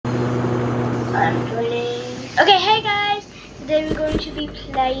I'm joining. Okay, hey guys. Today we're going to be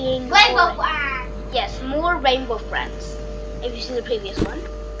playing Rainbow Friends. Yes, more Rainbow Friends. Have you seen the previous one?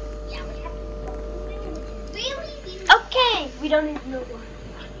 Yeah, we have really. Okay, we don't even know one.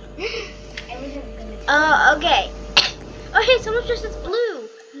 Okay. Oh, hey, someone just says blue.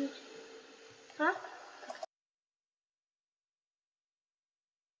 Huh?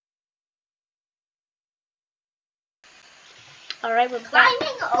 Alright, we're back.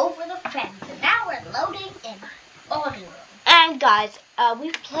 Climbing over the fence, and now we're loading in Audio. And guys,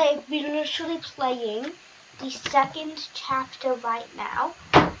 we're literally playing the second chapter right now.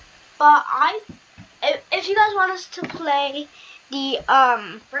 But if you guys want us to play the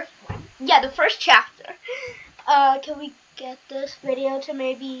First one. yeah, the first chapter, can we get this video to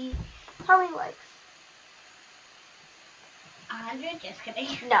maybe how many likes? 100, just kidding.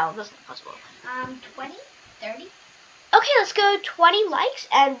 No, that's not possible. 20, 30. Okay, let's go 20 likes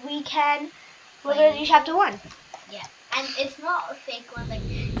and we can we're gonna do chapter 1. Yeah, and it's not a fake one. Like,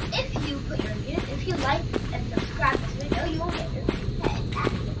 if you like and subscribe to this video, you will get this.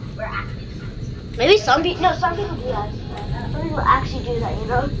 We're actually Maybe some people do that. Some people actually do that, you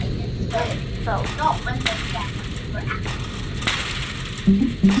know? So not when they get we're actually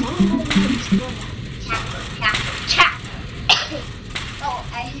chapter.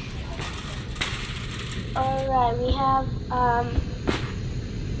 Oh, alright, we have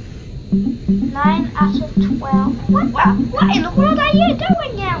 9 out of 12. What in the world are you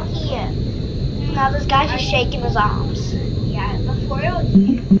doing down here? Now this guy's just shaking his arms. yeah, before it was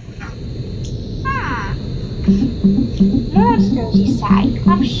you. Monsters, you say?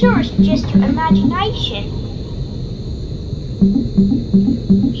 I'm sure it's just your imagination.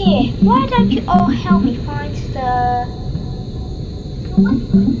 Here, why don't you all help me find the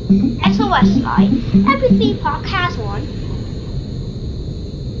SOS light? Every theme park has one.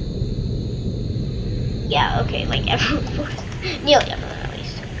 Yeah, okay, like everyone, nearly everyone at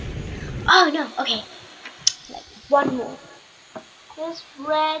least. Oh no, okay, like one more. There's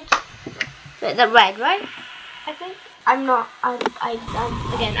red. The red, right? I think. I'm not. I'm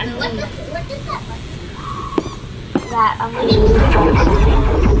again. I'm What does that like? that unleashes the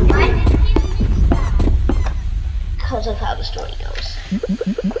because of how the story goes.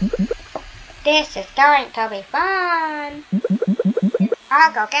 This is going to be fun.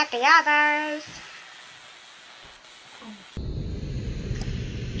 I'll go get the others.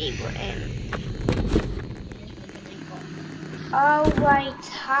 We're in. Alright,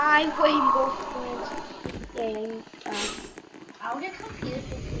 hi Rainbow Friends. Yeah, I would get confused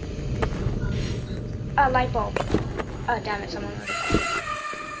with a light bulb. Oh damn it, someone already called it.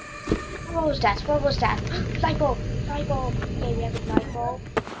 What was that? What was that? Light bulb! Light bulb! Okay, we have a light bulb.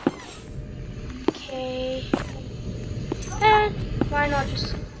 Okay. And why not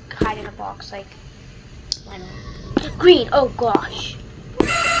just hide in a box? Like, why not? Green! Oh gosh!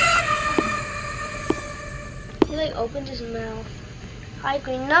 He like opened his mouth. Hi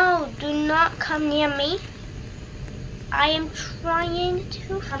Green, no, do not come near me. I am trying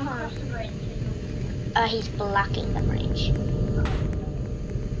to find. He's blocking the bridge.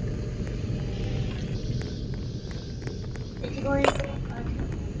 Is he going?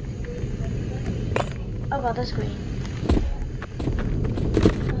 Oh god, that's Green.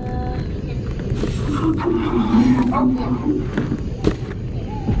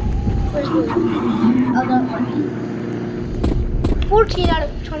 Where's Blue? Oh, that one. 14 out of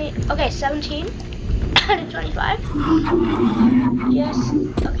 20. Okay, 17 out of 25. Yes.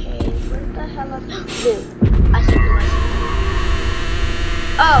 Okay, where the hell is Blue? I see Blue.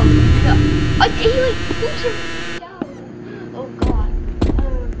 Oh no! Oh, he like pulls him down. Oh god.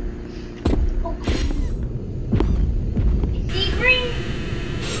 Oh. I see green.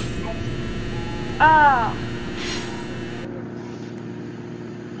 Oh.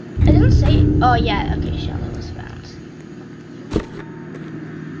 I didn't say. Oh yeah. Okay, shallow was found.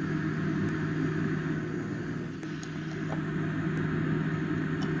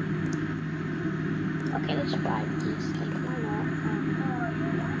 Okay, let's try this. Like, why not?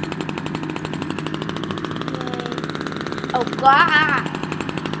 Yay. Oh god!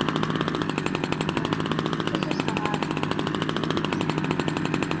 This is hard.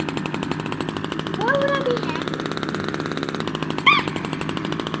 Why would I be happy?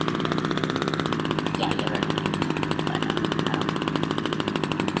 Yeah, you're right. But,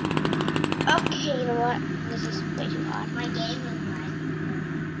 okay, you know what? This is way too hard. My game is mine.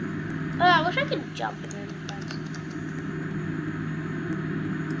 Oh, I wish I could jump in there.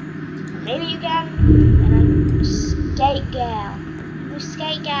 Maybe you can. And I'm skate gal. You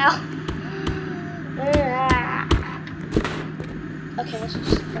skate gal. Okay, let's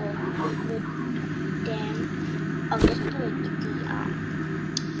just go. then I'll just put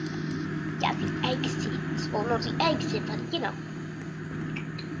the exit. Well, not the exit, but you know.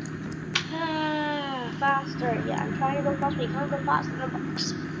 Faster. Yeah, I'm trying to go faster, but you can't go faster in a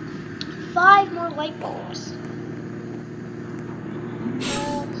box. 5 more light bulbs.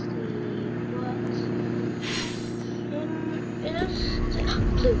 Let's see what is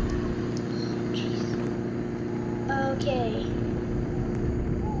blue. Jeez. Okay.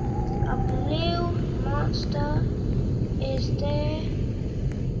 A blue monster is there.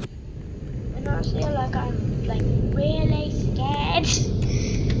 And honestly, I'm like really scared.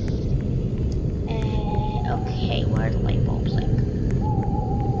 Okay, where are the light bulbs? Like,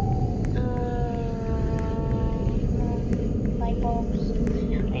 light bulbs.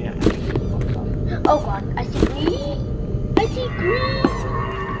 I know. Oh god, I see green. I see green.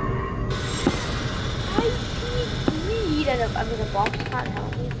 I see green. I mean, the box can't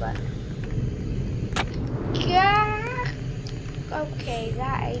help me, but yeah. Okay,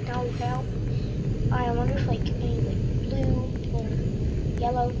 that ain't no help. I wonder if like any like blue or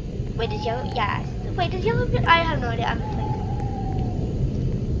yellow. Wait, is yellow? Yeah. Wait, does yellow? I have no idea. I'm just like,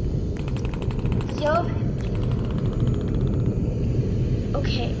 does yellow?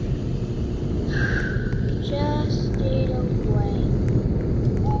 Okay. Just stay away.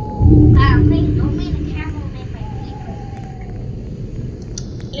 Only the camera will make my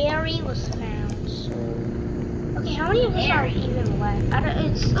feet. Airy was found. So, okay, how many of us are even left?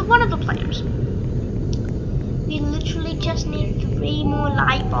 It's one of the players. We literally just need 3 more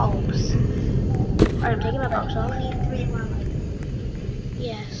light bulbs. Alright, I'm taking my box off. We need 3 more lights.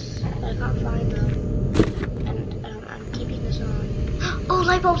 Yes, but I can't find them. And I'm keeping this on. Oh,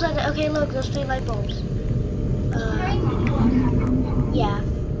 light bulbs are there. Okay, look, there's 3 light bulbs. Yeah.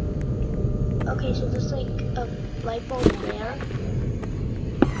 Okay, so there's like a light bulb there.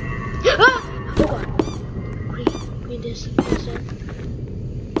 Ah! Oh god. Green this.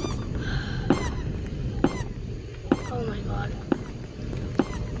 Oh my god.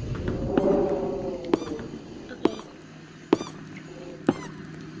 Okay.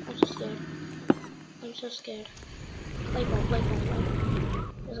 I'm so scared. Light bulb.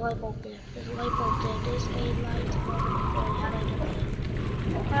 There's a light bulb there. There's a light bulb there. There's a light bulb there. How do I get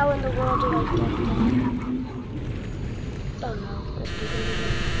there? How in the world do I get there? Oh no. There's people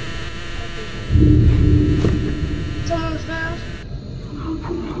here. Someone's found.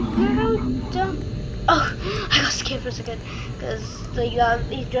 How dumb. Oh, I got scared for a second because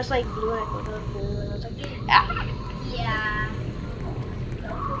he's just like blue and I thought it was blue and I was like, ah! Yeah.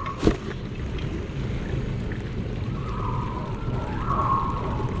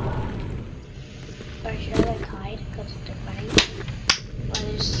 Or should I like hide because it's different?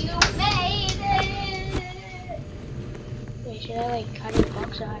 You made it! Wait, should I like hide in the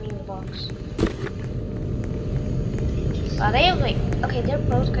box or hide in the box? Oh, they have like, okay, they're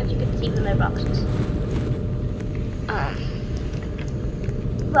pros because you can see them in their boxes.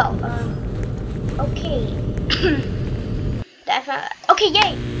 Okay. That found, okay,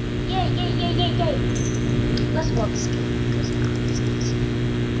 yay! Yay! Let's walk this game, because this is...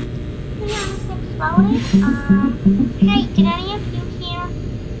 Yeah, let's get slowly. Hey, did any of you hear?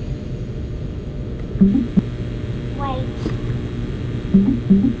 Wait,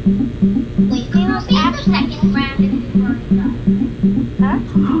 we will see the second round if we've already done. huh?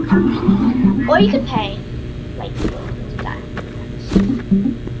 Or you could pay. Like, that.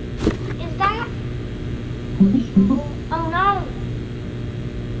 Is that? Oh no!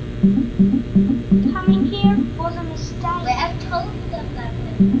 Coming here was a mistake. Wait, I've told them that.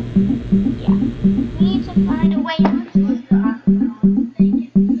 Yeah. We need to find a way out.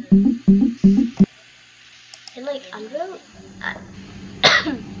 And like under.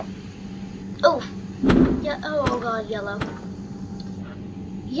 Oh. Yeah. Oh god, yellow.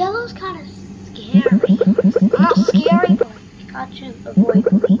 Yellow's kind of scary. Not scary, but I got to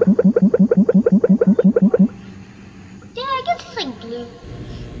avoid me. Yeah, I guess he's like blue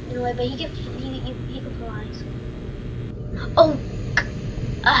in a way, but he can fly. So. Oh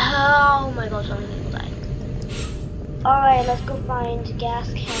my god, so many people died. Alright, let's go find gas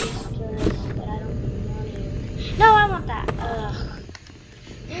canisters, but I don't want to. No, I want that. Ugh.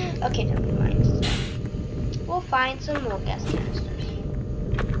 Okay, never mind. So we'll find some more gas canisters.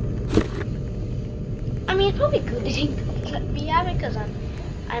 I mean, it's probably good they didn't let me have it because I'm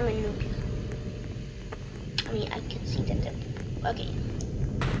a noob. I mean, I can see that they're... Okay.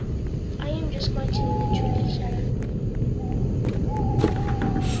 I am just going to literally shut up.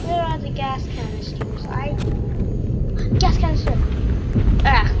 Where are the gas canisters? Gas canister!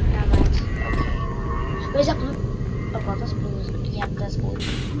 Ah, never mind. Okay. Where's that blue? Oh god, that's blue. Yep, that's blue. So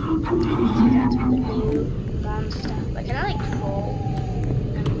that's blue monster. But can I like crawl?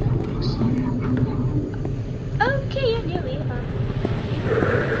 Okay, yeah, near me.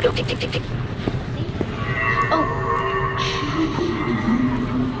 Oh.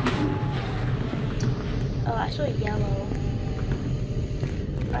 Oh, I saw yellow.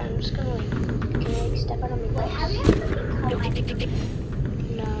 I'm just gonna like, can you like step out of my Wait, legs? have you ever been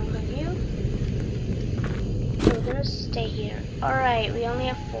No, have you? So we're gonna stay here. Alright, we only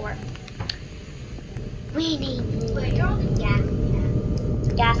have 4. We need more. Wait, you're on the gas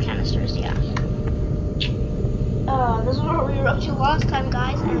can. Gas canisters, yeah. This is what we were up to last time,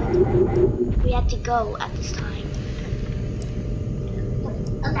 guys, and we had to go at this time.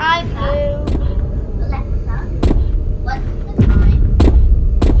 Hi, Blue. Alexa, what's the time?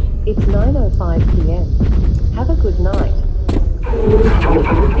 It's 9:05 p.m. Have a good night.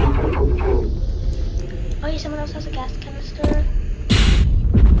 Oh, yeah, someone else has a gas canister.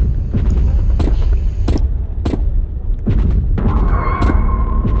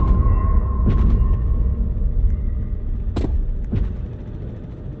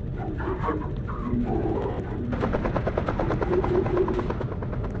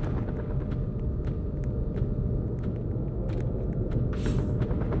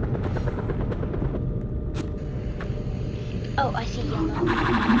 Oh, I see yellow.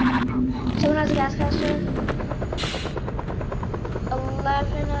 Someone has a gas canister.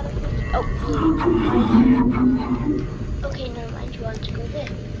 11 out of 50. Oh, blue. Okay, never mind. You want to go there?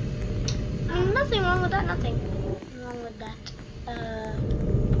 Nothing wrong with that. Nothing wrong with that.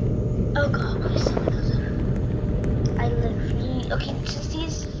 Oh god, my stomach is hurt. I literally. Okay,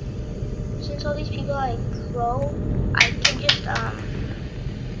 since all these people like grow, I can just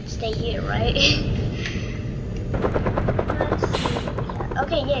stay here, right?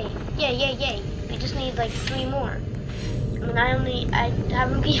 Okay, yay. Yay. We just need like 3 more. I mean, I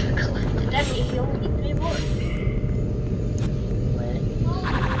haven't even collected any. We only need 3 more. Wait.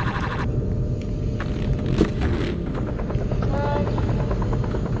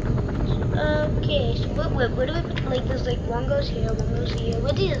 Okay, so where do we put, like, there's like one goes here, one goes here.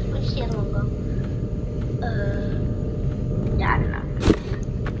 Where's the other one go? Yeah, I don't know.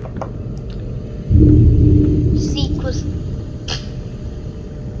 Seek was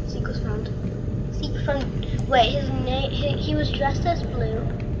found. Wait, his name. He was dressed as blue.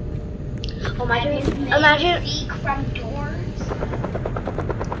 Oh, imagine. Seek from doors.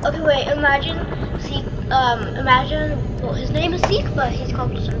 Okay, wait. Imagine. Seek. Imagine. Well, his name is Seek, but he's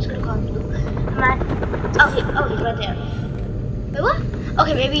called blue, so I'm just gonna call him blue. Oh, he's right there. Wait, what?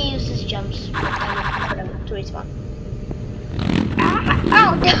 Okay, maybe he used his jumps. Whatever, to respawn.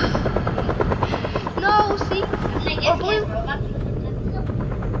 Oh no! No, Seek. Oh, blue.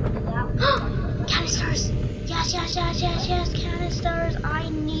 Canisters! Yes, canisters! I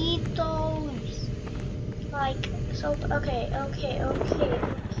need those! Like, so, okay. Get out of those.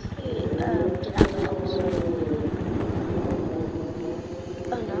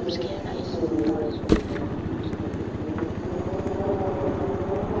 Oh no, I'm scared. I thought it was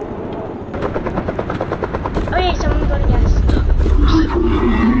okay, someone go to gas.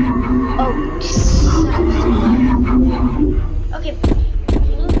 Oh, okay,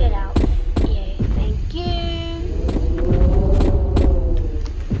 blue, get out. Yay, thank you.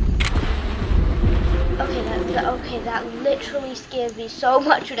 Okay, that literally scared me so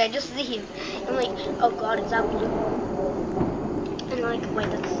much when I just see him. I'm like, oh god, is that blue? And I'm like, wait,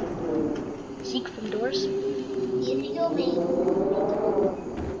 that's Seek from doors? Easy to me.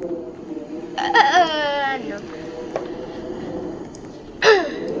 No.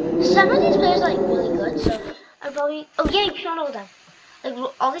 Some of these players are like really good, so I'm probably. Oh yeah, you found all of them. Like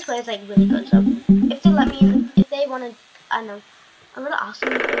all these players are like really good, so if they let me, if they want to, I don't know, I'm gonna ask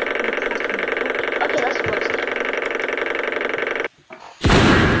them. Okay, let's watch it.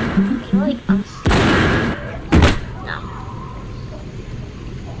 Can you like no.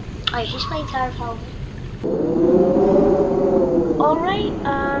 Alright, she's playing Tower Fall. Alright,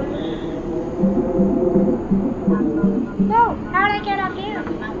 no, how did I get up here?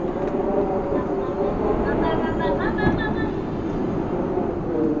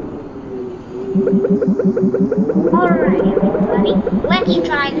 Alright, everybody, let's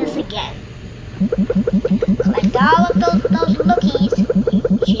try this again. Collect all of those lookies.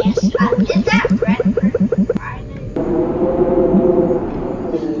 Yes, Is that red?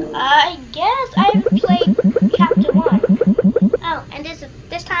 I guess I haven't played chapter 1. Oh, and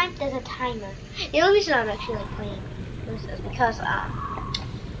this time there's a timer. The only reason I'm actually like playing this is because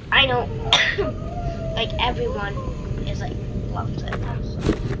I know like everyone is like loves it. So.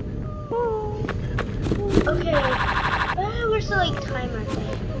 Okay, we're where's the like timer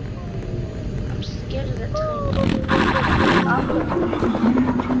thing? I'm scared of the timer.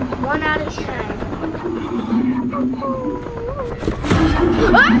 1 out of 10.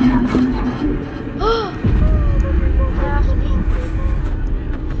 Ah! Oh! They're after me.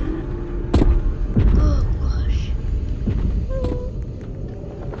 Oh gosh.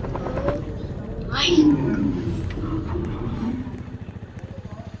 Oh my.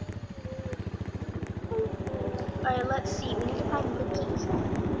 Alright, let's see. We need to find cookies.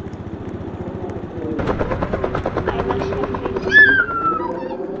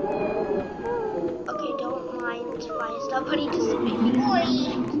 Okay, don't mind if I stop putting to sleep.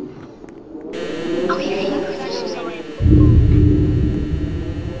 Okay, this is alright.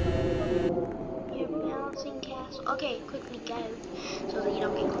 You're balancing castle. Okay, quickly go so that you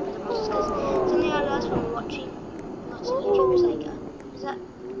don't get caught by the monsters. Because something I lost from watching lots of YouTubers like, is that?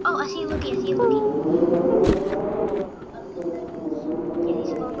 Oh, I see a Loki. Yeah, these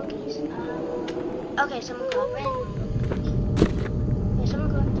are all Lokis. Okay, someone got red. Yeah, someone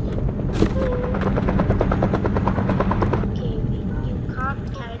got red. Okay, you can't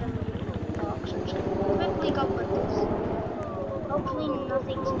carry them in the box. I'm just gonna quickly go put this. Hopefully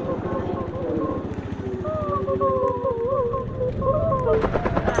nothing's nearby.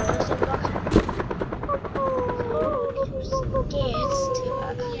 Let's see the box. Scared still.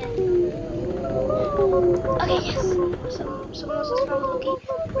 Okay, yes. Someone else is found Loki.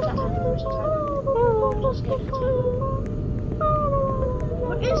 Where's that time? I'm just gonna do.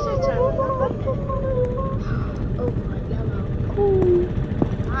 What is that time? Oh, yellow.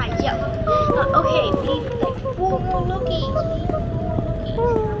 Ah, yellow. Okay, we need like 4 more Lokis.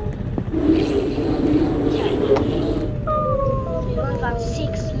 Yeah, we only got 6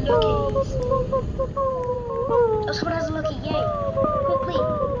 Lokis. Oh, someone has a Loki. Yay! Quickly.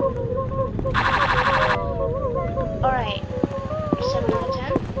 Alright. 7 out of 10.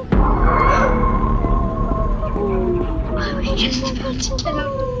 I was just about to get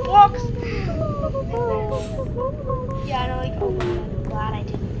out the box. Yeah, I know, like, oh god, I'm glad I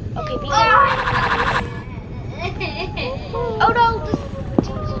didn't. Okay, be careful. Oh no!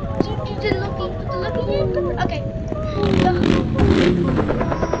 The Loki in. Okay. Go.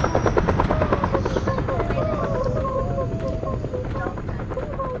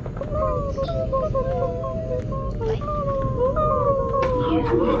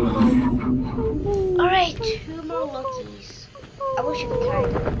 Alright, 2 more Lokis. I wish you could carry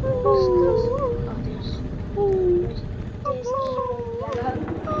them. There's evil yellow.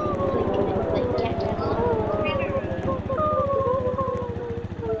 Like get them.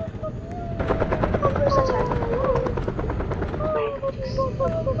 Where's the timer?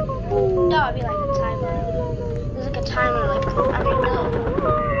 No, I mean like the timer. There's like a timer, like, I don't know.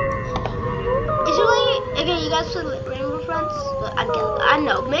 Is it really, okay, you guys play Rainbow Friends? I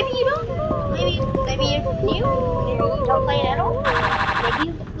know, maybe you don't. Maybe you're new. Maybe you don't play it at all. Maybe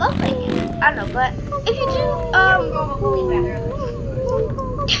you love playing it. I don't know, but if you do,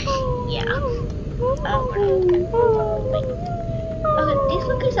 yeah. Okay, these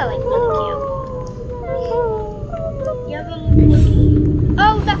Lokis are like really cute. You have a Loki.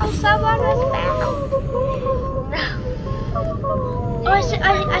 Oh, that was someone was found. No. Oh, I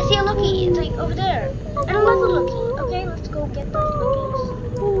see a Loki. It's like over there. And another Loki. Okay, let's go get those Lokis.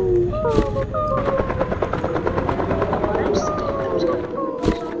 I'm scared. I'm just gonna put my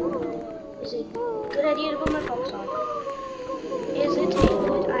box on. Is it a good idea to put my box on? Is it a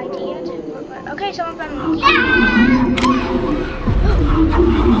good idea to put my... Okay, someone found a Loki. I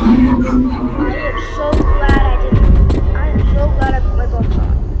am so glad I didn't. I am so glad I put my box on.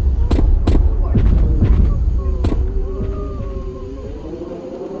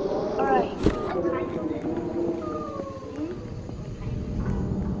 Alright.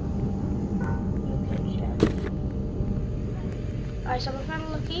 Alright, someone found a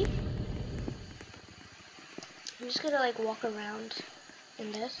Loki. I'm just gonna like walk around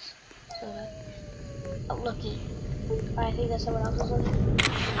in this. So that. Oh, Loki. I think that's someone else's Loki.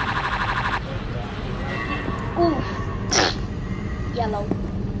 Ooh. Yellow.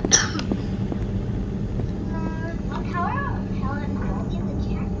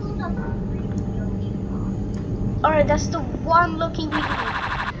 Alright, that's the one Loki we need.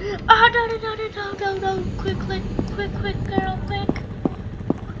 Oh, no. Quick, girl, quick.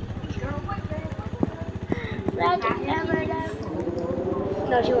 Red Emma.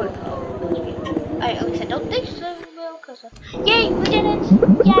 No, she won't go. At least I don't think so. Cause yay, we did it!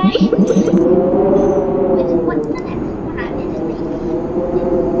 Yay! What's the next one?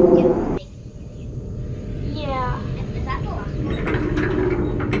 Yeah. Is that the last one?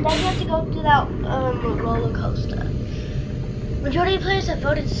 Then you have to go to that roller coaster.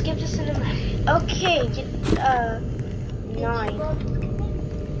 skip the cinematic. Okay, 9.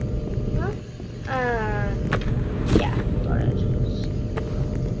 Huh? Yeah, got it.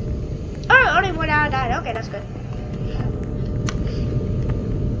 Oh, only 1 hour died. Okay, that's good.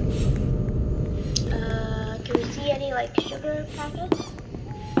 Can we see any like sugar packets?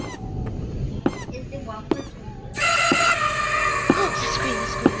 Is the waffle? Oh, the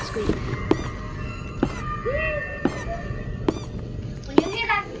screen. When you hear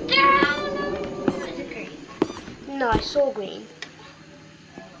that down, is it green? No, I saw green.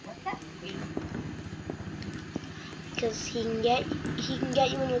 What's that? Green. Because he can get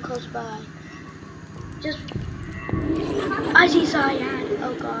you when you're close by. Just I see cyan.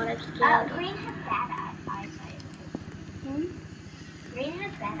 Oh god, I'm scared. Green has bad eyesight. Hmm? Green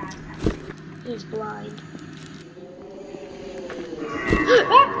has bad eyesight. He's blind.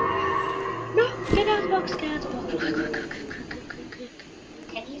 No, get out of the box, Quick.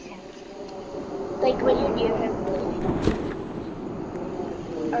 Teddy's house. Like when you're near him.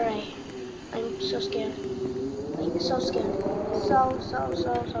 Alright. I'm so scared. Like so scared. So.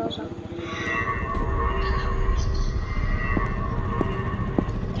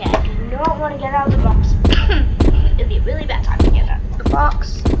 Okay, I do not want to get out of the box. It'd be a really bad time to get out of the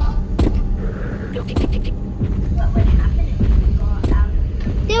box. What would happen if you go out?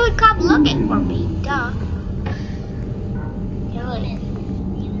 They would come looking for me, duh. No.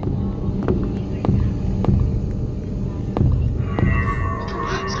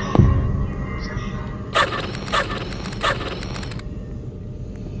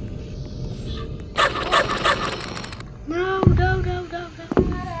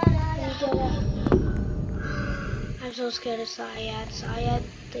 I'm so scared of Cyan.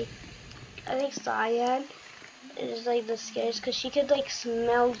 I think Cyan is like the scariest because she could like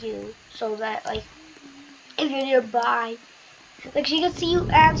smell you, so that like if you're nearby, like she could see you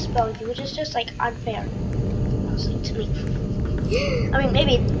and smell you, which is just like unfair, honestly, to me. I mean,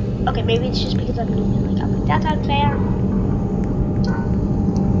 maybe it's just because I'm human. Like I'm like, that's unfair.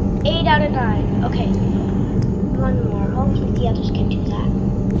 8 out of 9. Okay, one more. Hopefully the others can do that.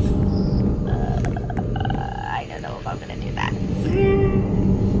 I don't know if I'm gonna do that.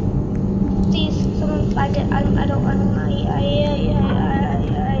 Please, someone find it. I'm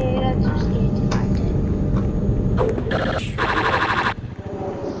too scared to find it.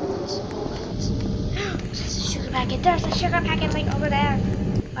 There's a sugar packet. There's a sugar packet like over there.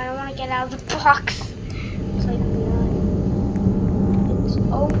 I don't want to get out of the box. It's like blood. It's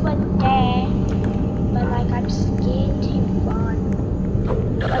over there. But like I'm scared to run.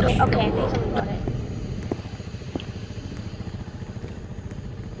 Okay, I think someone got it.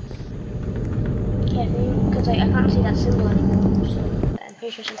 Because I can't see that symbol anymore, so I'm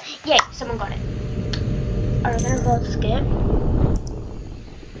pretty sure yay, someone got it. Alright, we're gonna go skip.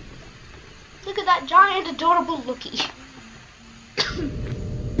 Look at that giant adorable lookie.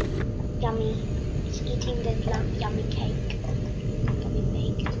 Yummy. It's eating the yummy cake. Yummy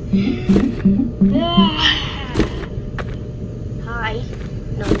baked. Hi.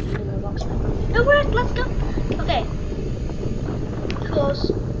 No, the box back. No, let's go. Okay.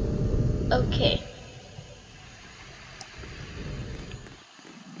 Close. Okay.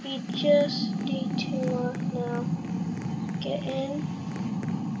 We just need to now get in.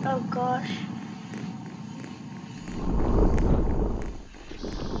 Oh gosh.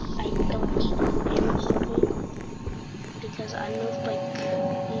 I don't because I moved like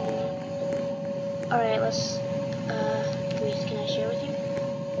alright, let's can I share with you?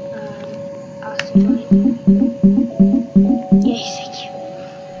 Awesome. Yes, thank you.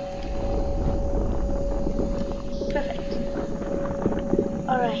 Perfect.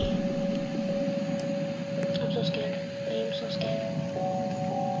 Alright. I'm so scared. I am so scared.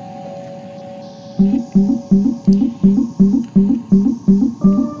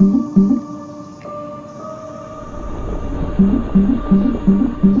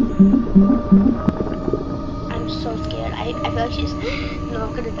 I'm so scared. I feel like she's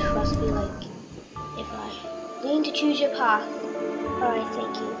not gonna trust me like if I lean to choose your path. Alright,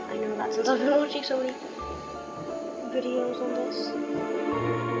 thank you. I know that since I've been watching so many videos on this.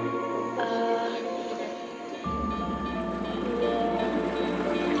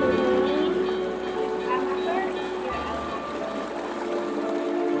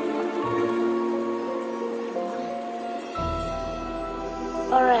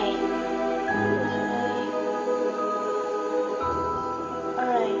 Alright.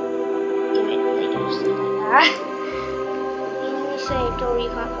 Give it. They can just leave like that. Easily saved or you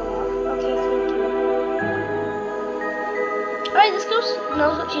can't come off. Okay, thank you. Alright, this girl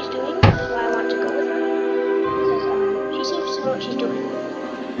knows what she's doing. That's why I want to go with her. Because she seems to know what she's doing.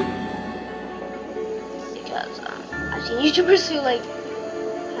 seen YouTubers who like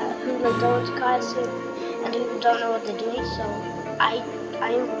don't guys and who don't know what they're doing. So I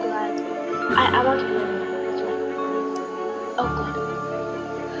am glad. I want to be able to. That's why. Oh god.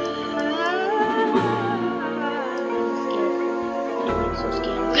 I'm so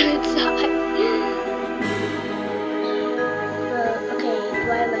scared. I'm gonna die. Okay,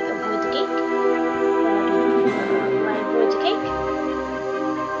 do I like avoid the cake? Do I avoid the cake?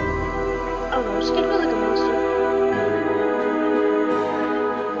 Oh no, it's gonna be like a monster.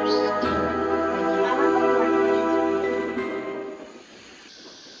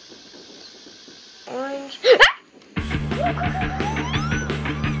 Orange.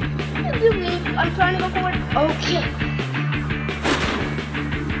 I'm trying to go forward. Okay.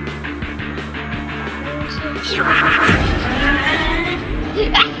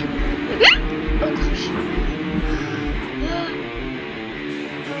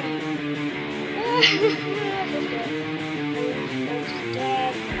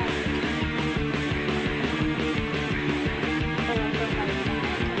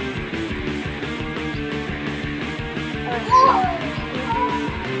 Oh gosh.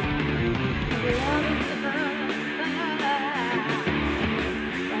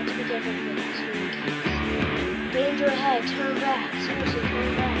 Danger ahead, turn back. Seriously,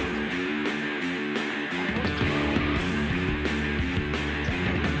 turn back.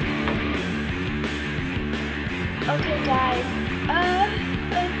 Okay, guys.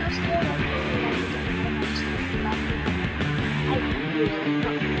 I'm scared. I really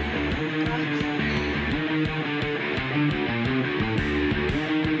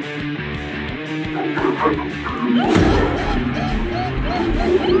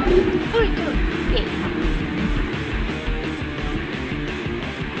Alright, go. Yeah.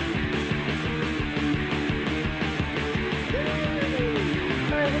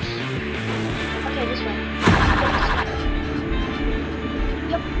 Okay, this way.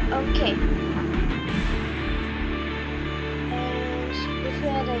 Yep, okay. And which way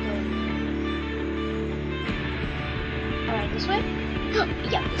are they going? Alright, this way?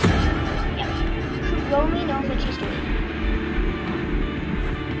 Yeah, this way. Yeah. Romy knows what she's doing.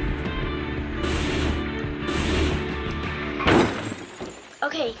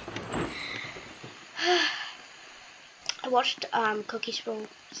 Okay. I watched Cookie Sprung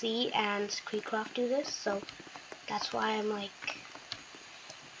Z and Creecraft do this, so that's why I'm like,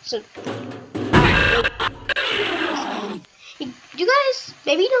 so you guys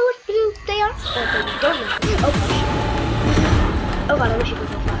maybe know who they are, or maybe don't know. Oh gosh. Oh god, I wish you could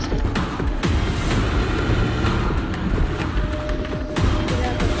go faster.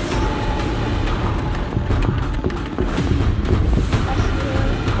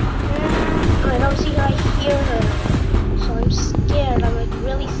 I don't see her, I hear her. So I'm scared, I'm like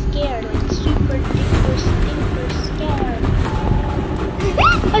really scared, like super duper stinker scared.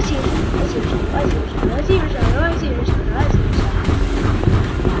 I see her, I see her, I see her, I see her, I see her, I see her, I see her.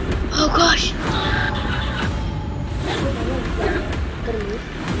 Oh gosh! Gotta move.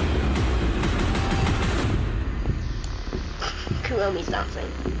 Kuromi's dancing.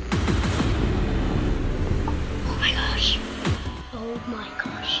 Oh my gosh. Oh my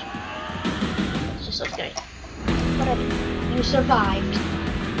gosh. It's just so scary. Whatever. You survived.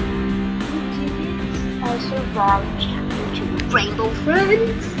 You did it. I survived chapter 2. Rainbow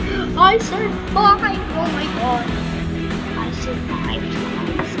Friends. I survived. Oh my god. I survived.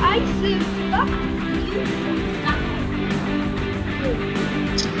 I survived.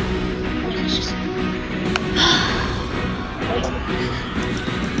 Let's just.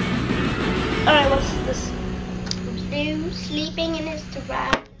 Alright, what's this? Blue sleeping in his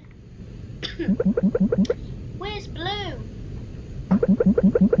throne. Where's Blue?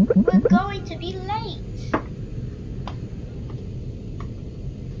 We're going to be late.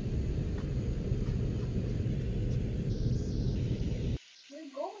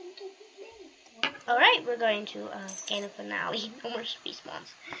 Alright, we're going to gain a finale. No more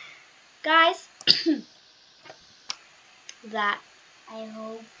respawns. Guys, that I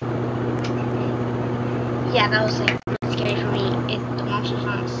hope. Yeah, that was like scary for me. The monsters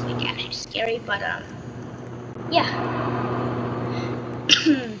aren't like actually scary, but yeah.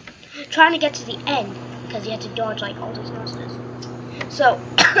 Trying to get to the end because you had to dodge like all these monsters. So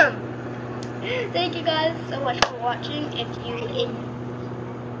thank you guys so much for watching. If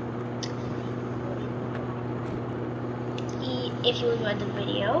you enjoyed the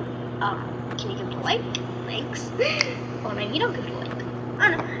video, can you give it a like? Thanks. Or maybe you don't give it a like. I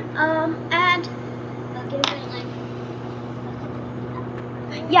don't know. And give it a like.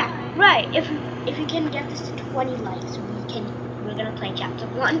 Yeah, right. If you can get this to 20 likes, we can we're gonna play chapter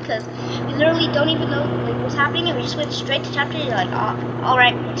 1 because we literally don't even know like what's happening, and we just went straight to chapter 2. Like, all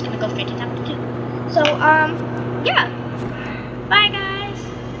right, we're just gonna go straight to chapter 2. So